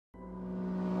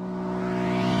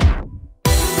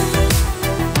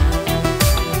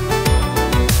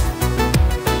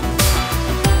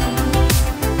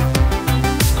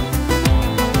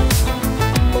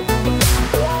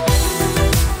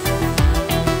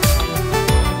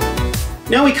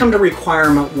Now we come to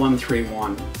Requirement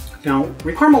 131. Now,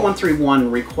 Requirement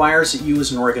 131 requires that you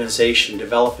as an organization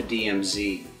develop a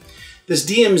DMZ. This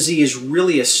DMZ is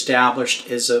really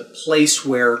established as a place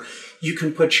where you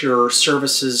can put your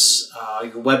services,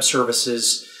 your web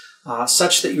services,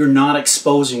 such that you're not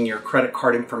exposing your credit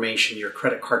card information, your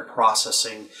credit card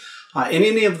processing, and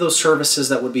any of those services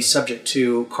that would be subject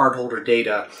to cardholder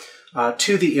data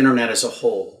to the internet as a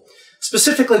whole.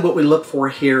 Specifically, what we look for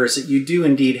here is that you do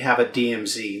indeed have a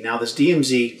DMZ. Now, this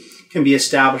DMZ can be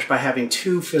established by having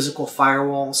two physical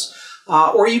firewalls,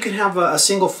 or you can have a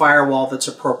single firewall that's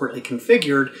appropriately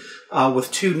configured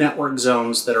with two network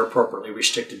zones that are appropriately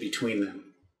restricted between them.